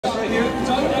Yo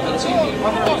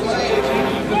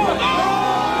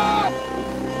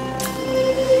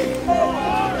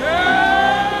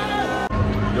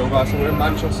guys, so we're in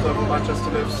Manchester, where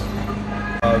Manchester lives.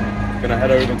 Gonna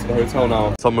head over to the hotel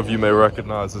now. Some of you may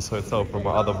recognize this hotel from my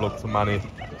other vlog to Manny.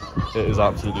 It is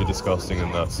absolutely disgusting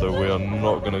in there, so we are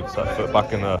not gonna set foot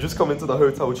back in there. Just come into the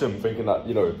hotel gym thinking that,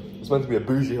 you know, it's meant to be a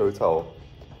bougie hotel.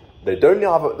 They don't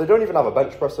even have a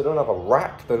bench press, they don't have a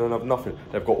rack, they don't have nothing.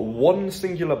 They've got one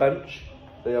singular bench.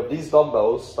 They have these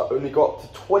dumbbells that only got up to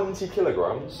 20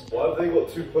 kilograms. Why have they got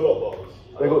 2 pull-up bars?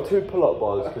 They got 2 pull-up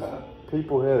bars because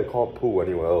people here, they can't pull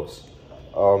anywhere else.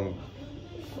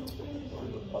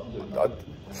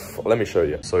 Let me show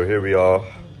you. So here we are,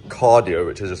 cardio,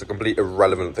 which is just a complete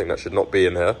irrelevant thing that should not be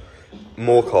in here.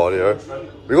 More cardio.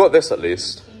 We got this at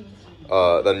least.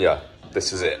 Then yeah,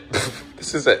 this is it.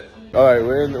 This is it. All right,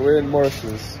 we're in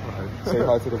Morrison's. Say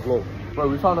hi to the vlog. Bro,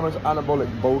 we found the most anabolic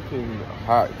bulking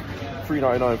hack.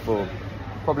 $3.99 for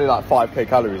probably like 5k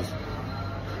calories.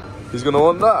 He's gonna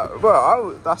want that.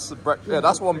 Bro, that's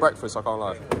that's one breakfast, I can't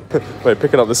lie. Wait,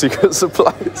 picking up the secret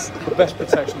supplies. The best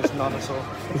protection is none at all.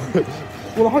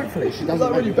 Well, hopefully she doesn't. Is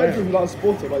that when you bedroom without a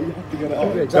sporter? Like you have to get it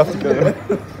out. Yeah, exactly. You have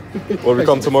to get it. What have we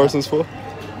come to Morrison's for?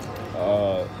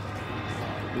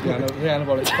 The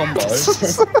anabolic combo.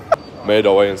 Made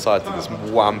our way inside to this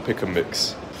wham pick and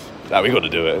mix. Yeah, we got to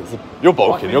do it. You're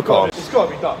bulking, you're calm. It's got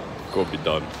to be done. Got to be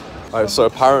done. Alright, so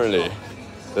apparently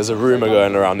there's a rumour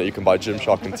going around that you can buy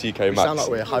GYMSHARK and TK Maxx. We sound like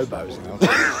we're hobos now.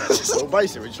 Well,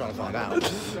 basically, we're just trying to find out.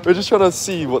 We're just trying to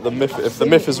see what the myth, if the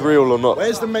myth is real or not.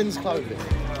 Where's the men's clothing?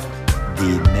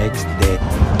 The next day.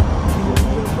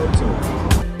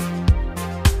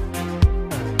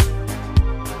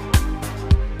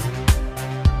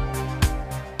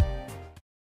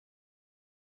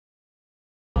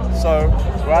 So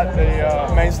we're at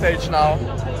the main stage now.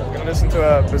 We're gonna listen to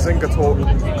a Bazinga talk.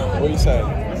 What are you saying?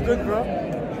 It's good, bro.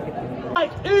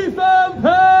 Like Ethan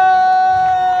Payne!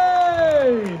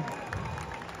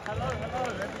 Hello,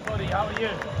 everybody. How are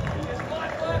you? Is my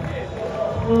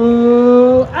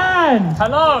working? And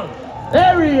Hello.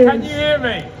 there he is. Can you hear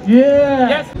me? Yeah.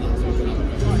 Yes.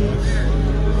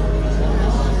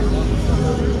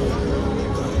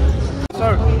 So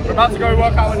we're about to go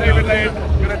work out with David Lane.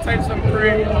 We're gonna take some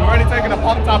pre. We've already taken the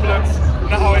pump tablets. You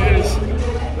know how it is.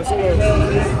 Let's go.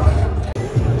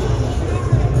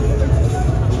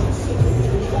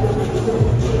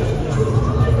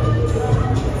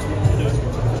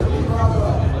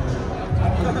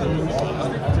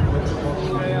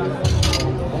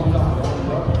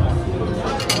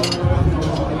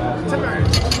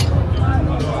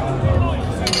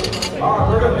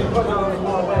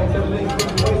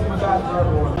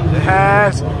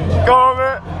 Yes! Go on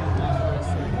it!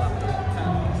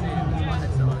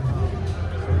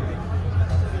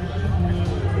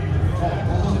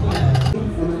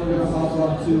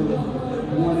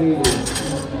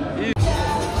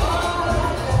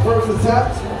 First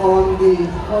attempt on the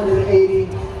 180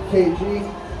 kg.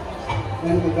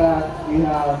 And in the back we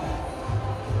have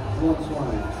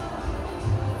 120.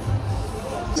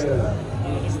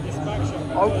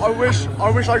 I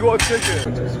wish I got a ticket.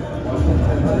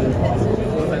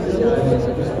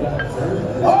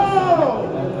 Oh!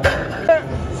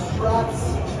 Shots.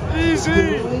 Easy.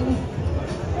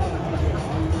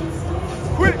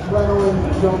 Quick. Adrenaline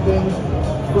jumping.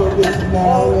 Focus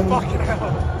narrowing. Fucking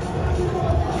hell.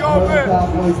 Go Motor man.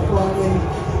 pathways climbing.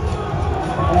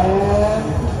 And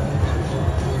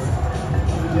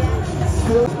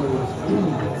still.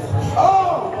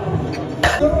 Oh!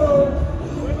 Go!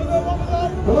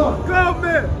 Come on. Go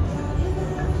man.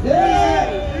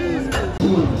 Yeah! Easy.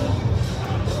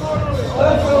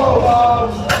 Let's go,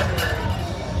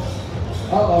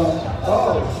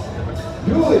 Uh-oh.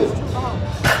 Julie.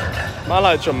 I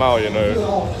like Jamal, you know.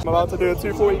 I'm about to do a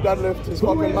 240 deadlift. He's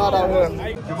fucking mad out here.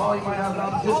 Jamal, you might have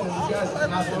competition. These guys are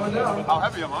not going down. How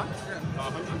heavy am I?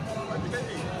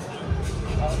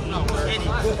 No, 80.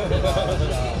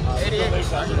 88.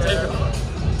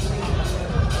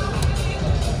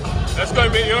 Let's go,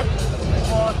 meet you.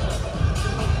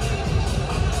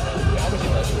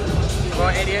 Well,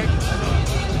 88.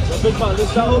 Big man, this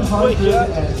sounds quick, yeah?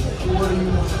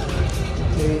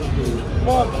 Come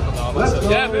on. Let's go.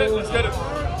 Yeah, man, let's get it. Come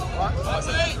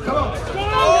on. Come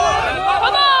on! Come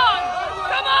on!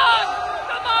 Come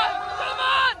on! Come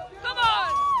on! Come on!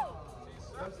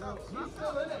 He's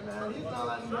still in it, man. He's not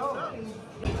letting go.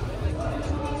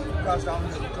 Crouch down.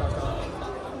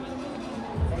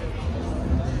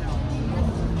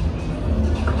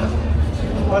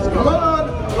 Let's go. Come on.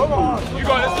 Come on. You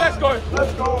got it. Let's go.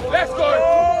 Let's go. Let's go.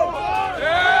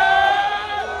 Yeah!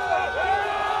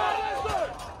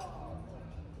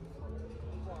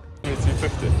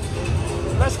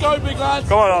 150. Let's go, big lads.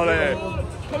 Come on, Ollie.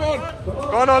 Come on.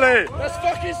 Go on, Ollie. Let's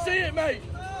fucking see it, mate.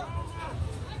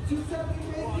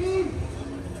 270 kg.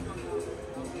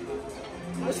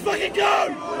 Let's fucking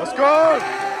go. Let's go.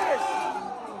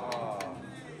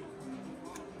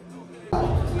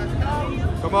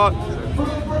 Come on. For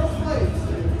the first place,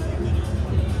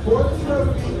 for the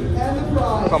trophy and the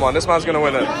prize. Come on, this man's gonna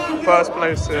win it. First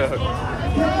place here.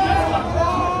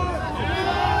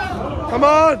 Come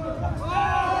on.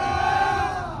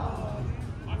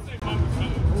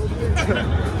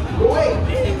 Wait.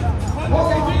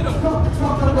 Come.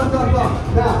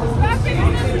 Now,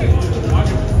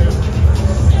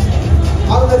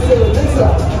 I'm gonna say this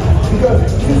up because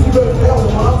since you're gonna fail, the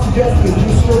mom suggested you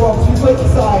screw off 2 plates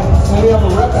aside when we have a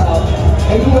rep out,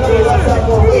 and whoever left out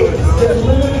more weight, there's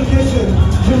limited edition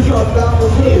GYMSHARK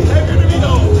Boundless hoodie.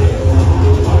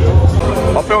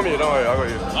 I'll film you, don't worry, I got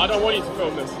you. I don't want you to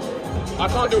film this. I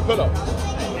can't do a pull-up.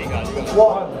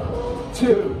 1,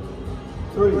 2,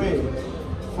 3,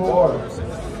 4,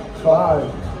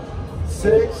 5,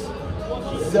 6,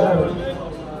 7,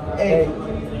 8,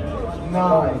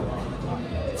 9,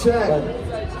 10,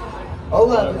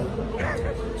 11,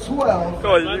 12,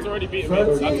 Come on, Man's you, already beaten me.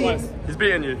 That's twice. he's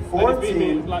beating you. And he's beaten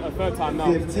me 14, like a third time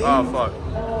now. 15. Oh, fuck.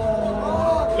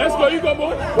 Let's go, you got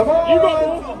more. Come on. You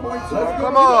got more.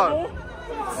 Come on.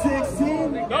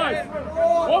 16, Nice.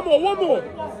 One more.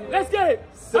 Let's get it.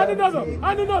 And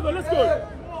another, let's go.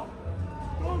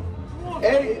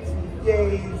 8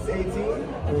 days,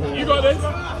 18, You got this.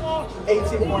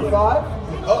 18.5,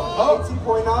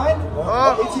 18.9,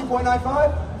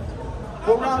 18.95.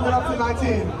 We'll round it up to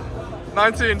 19.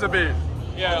 19 to beat.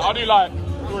 Yeah, I'll do like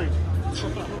 3.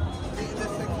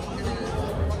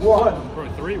 1, Bro,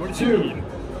 3? What does 2,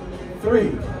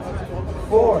 3,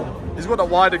 4, He's got a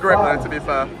wider grip though, to be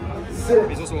fair. 6,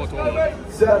 He's also got taller.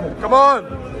 7, Come on.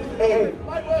 8,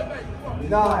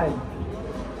 9,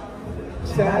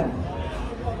 10,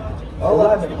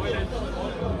 11,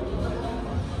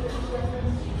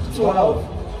 12,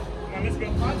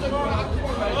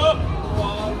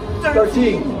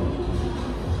 13.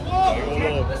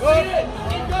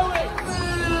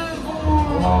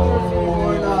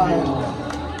 Oh, 9.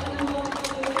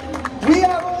 We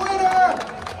have a winner!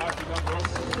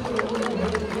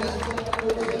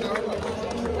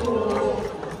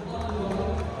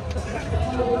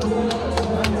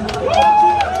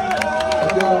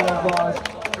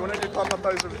 You want to do pump up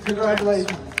those with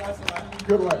Congratulations.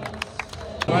 Good work.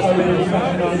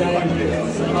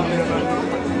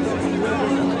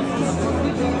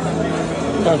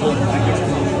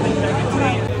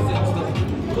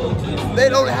 They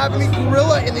don't have any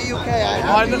gorilla in the UK. I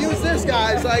have to use this,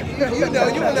 guys. Like, you know,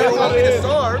 you will never want me to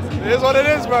starve. It is what it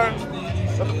is, bro.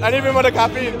 And even with the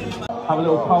caffeine. Have a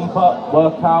little pump up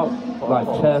workout, like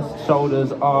chest,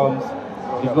 shoulders, arms.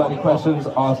 If you've got any questions,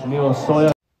 ask me or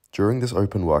Sawyer. During this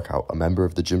open workout, a member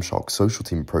of the GYMSHARK social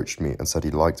team approached me and said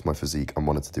he liked my physique and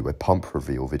wanted to do a pump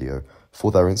reveal video for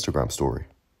their Instagram story.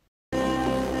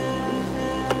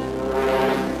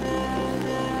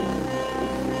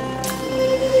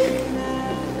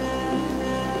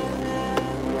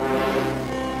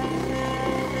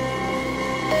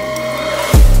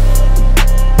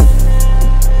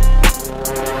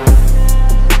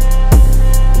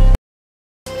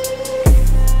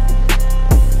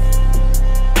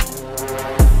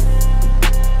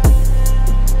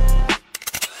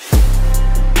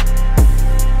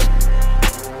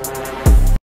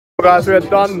 Guys, we are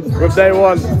done with day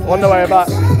 1, on the way back,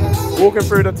 walking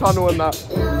through the tunnel and that.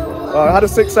 Had a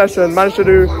 6 session, managed to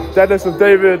do deadlifts with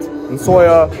David and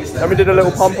Sawyer, then we did a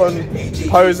little pump on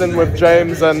posing with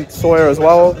James and Sawyer as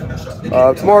well.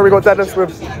 Tomorrow we got deadlifts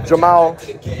with Jamal,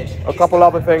 a couple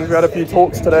other things, we had a few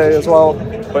talks today as well,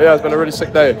 but yeah, it's been a really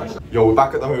sick day. Yo, we're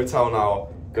back at the hotel now,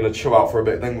 gonna chill out for a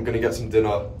bit, then we're gonna get some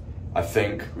dinner, I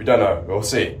think. We don't know, we'll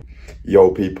see.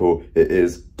 Yo people, it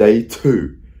is day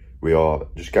 2. We are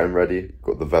just getting ready,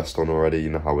 got the vest on already, you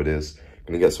know how it is.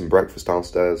 Gonna get some breakfast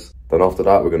downstairs. Then after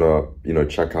that, we're gonna, you know,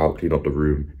 check out, clean up the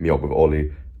room, meet up with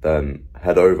Ollie, then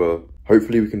head over.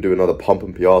 Hopefully we can do another pump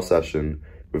and PR session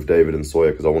with David and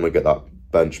Sawyer because I want to get that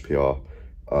bench PR,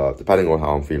 depending on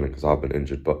how I'm feeling because I've been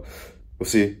injured, but we'll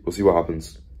see what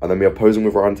happens. And then we are posing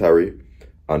with Ryan Terry.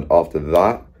 And after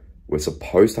that, we're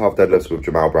supposed to have deadlifts with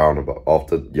Jamal Brown, but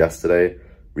after yesterday,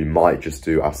 we might just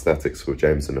do aesthetics with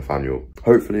James and Nathaniel.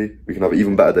 Hopefully, we can have an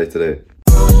even better day today.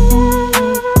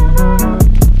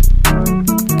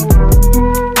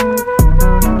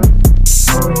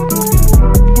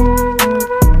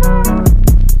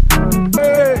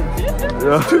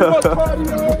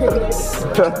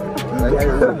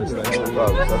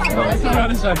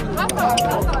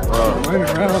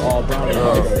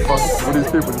 Fuck, what these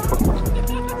people just fucking...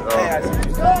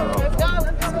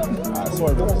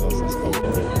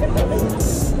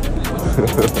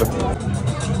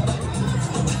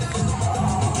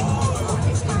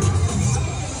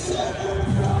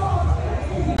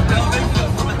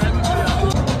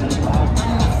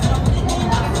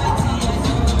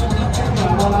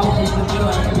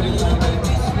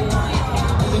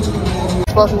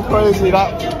 It's fucking crazy. That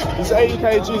it's 80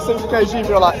 kg, 60 kg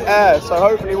feel like air. So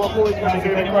hopefully, what boy's going to be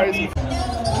doing crazy.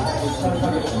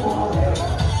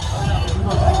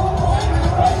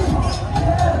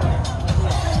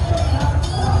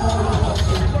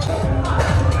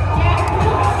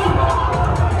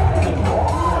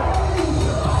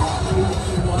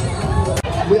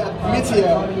 We have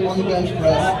Mitya on the bench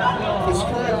press. His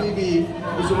current BB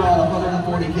is around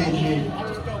 140 kg.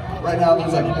 Right now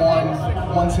there's like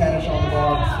one sandwich on the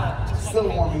bar. Still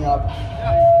warming up.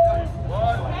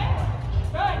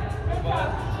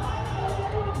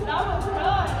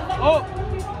 Oh!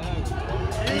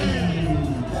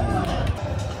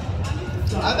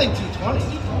 I think 220.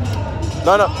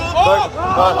 No.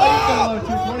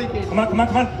 Come on.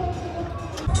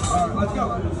 Let's go.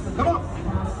 Come on.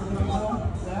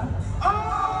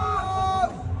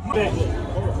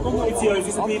 It's yours,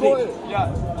 it's a PB. Yeah.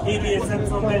 PB is sent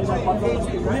from bench.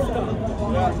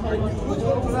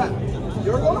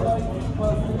 You're going?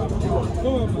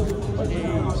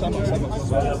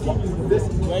 This is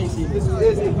crazy. This is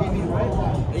a BB, right?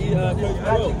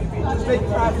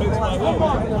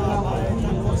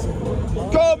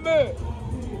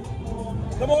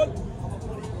 Come on! Come on!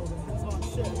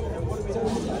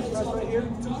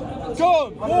 Go on!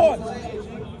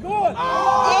 Go on!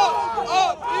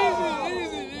 Up!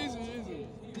 Easy!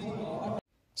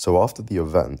 So after the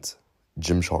event,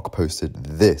 GYMSHARK posted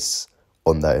this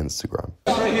on their Instagram. I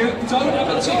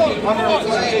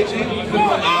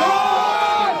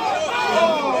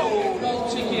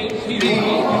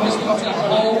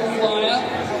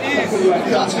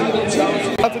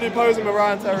have to do posing with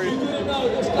Ryan Terry.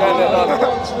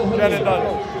 Getting it done.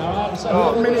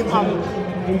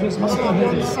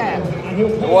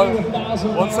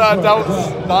 One set of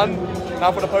delts done.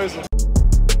 Now for the posing.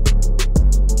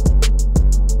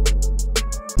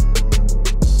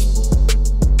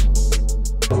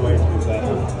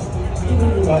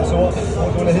 Right, so what do you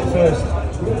want to hit first?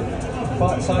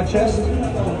 Side chest?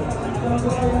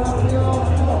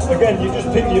 Again, you just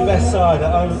pick your best side.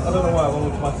 I don't know why I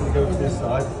want to automatically go to this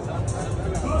side.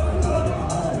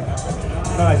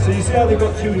 Right, so you see how they've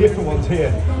got two different ones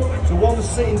here. So one's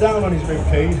sitting down on his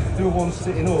ribcage, the other one's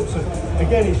sitting up. So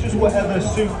again, it's just whatever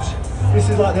suits. This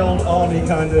is like the old army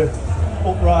kind of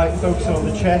upright, focusing on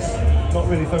the chest, not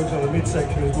really focusing on the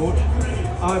midsection as much.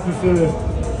 I prefer,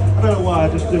 I don't know why, I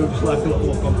just do it just like a little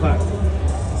more compact.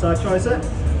 Side tricep.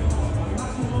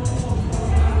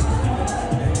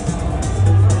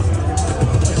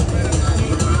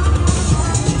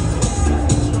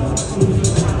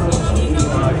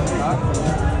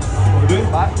 What are we doing?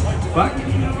 Back.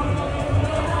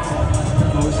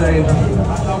 What are we saying?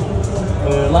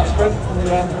 Lat spread?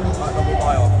 Yeah.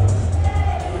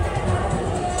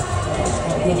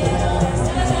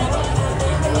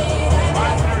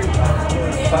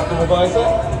 Back from the bicep.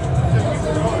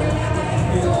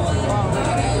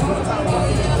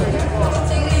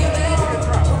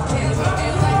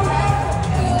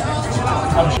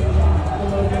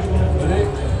 Ready?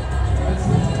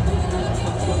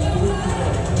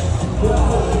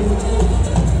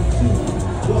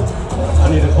 I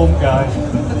need a pump, guys.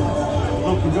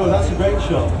 Look and go, that's a great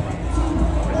shot.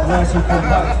 Nice and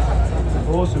compact.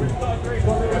 Awesome.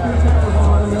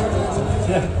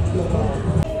 Yeah.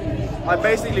 Like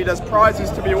basically there's prizes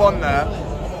to be won there,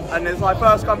 and it's like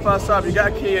first come first serve. You get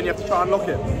a key and you have to try and lock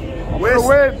it.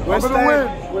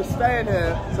 We're staying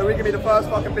here so we can be the first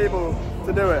fucking people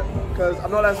to do it, because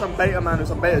I'm not letting some beta man or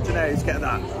some beta genetics get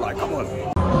that. Like, come on.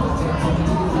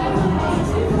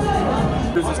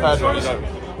 Who's his head when you know?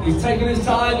 He's taken his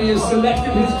time, he has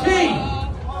selected his key.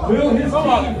 Will his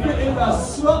key fit in the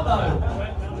slot though?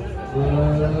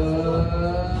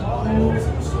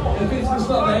 If it's the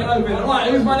slot, they ain't open.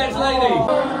 Right, who's my next lady?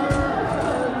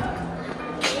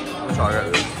 I'll try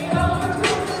and get this.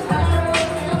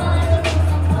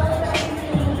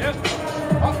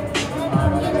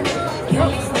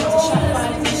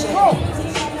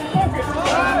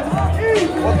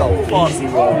 What the fuck? Easy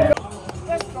one.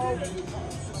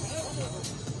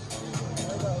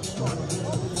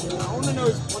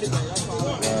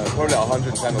 Probably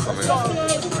 110 or something.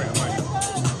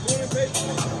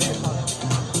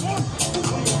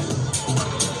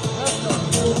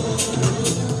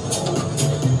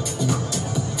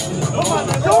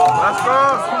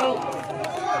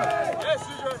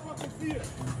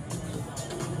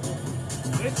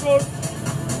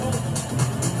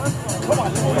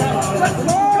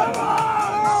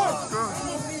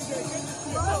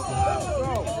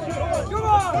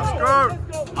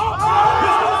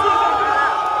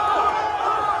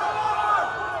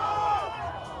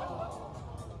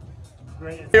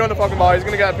 the fucking bar. He's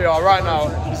gonna get a PR right now.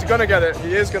 He's gonna get it.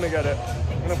 He is gonna get it.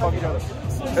 He's gonna fucking get it.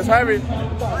 It's heavy.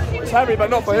 It's heavy, but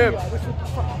not for him.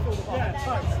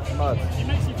 Mad.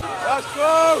 Let's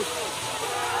go!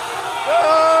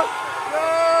 Yes!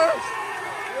 Yes!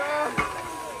 Yes!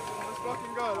 Let's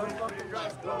fucking go. Let's fucking go.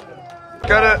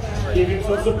 Get it. Give him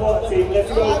some support, team. Let's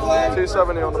go.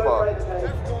 270 on the bar.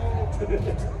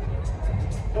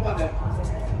 Come on then.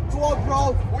 Go on,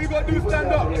 bro. All you gotta do is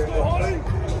stand up. Let's go, Holly.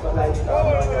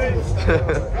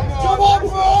 Come on,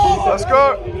 bro. Let's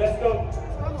go. Let's go.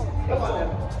 Come on then.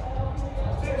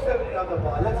 270 on the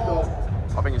bar. Let's go.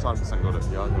 I think he's 100% got it.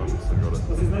 Yeah, I 100% got it.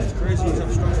 It's crazy.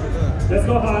 Let's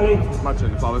go, Harley.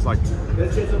 Imagine if I was like a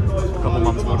couple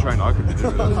months more trained, I could be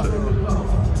doing this shit.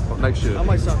 But next year. I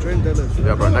might start training deadlifts.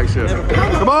 Yeah, bro, next year.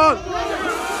 Come on! Come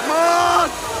on!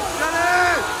 Get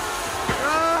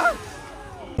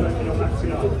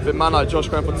it! Big man like Josh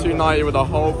going for 290 with the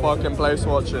whole fucking place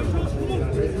watching.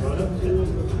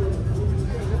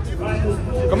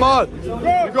 Come on!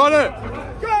 You got it!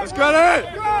 Let's get it!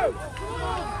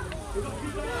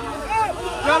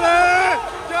 Get it!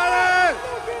 Get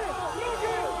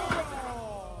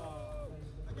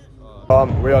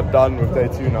it! We are done with day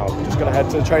 2 now. We're just gonna head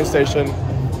to the train station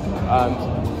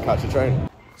and catch a train.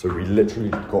 So we literally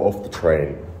got off the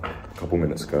train a couple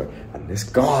minutes ago, and this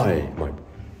guy,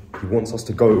 he wants us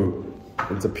to go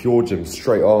into Pure Gym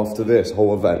straight after this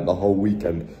whole event, the whole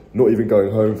weekend. Not even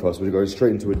going home first, we're going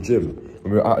straight into a gym.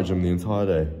 And we were at a gym the entire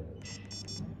day.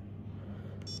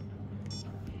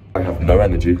 I have no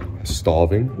energy, I'm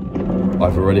starving.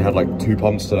 I've already had like 2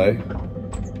 pumps today.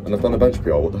 And I've done a bench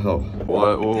PR, what the hell?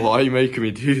 Why are you making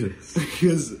me do this?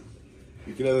 Because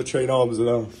you can never train arms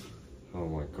enough. Oh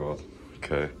my god.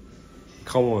 Okay.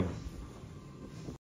 Come on.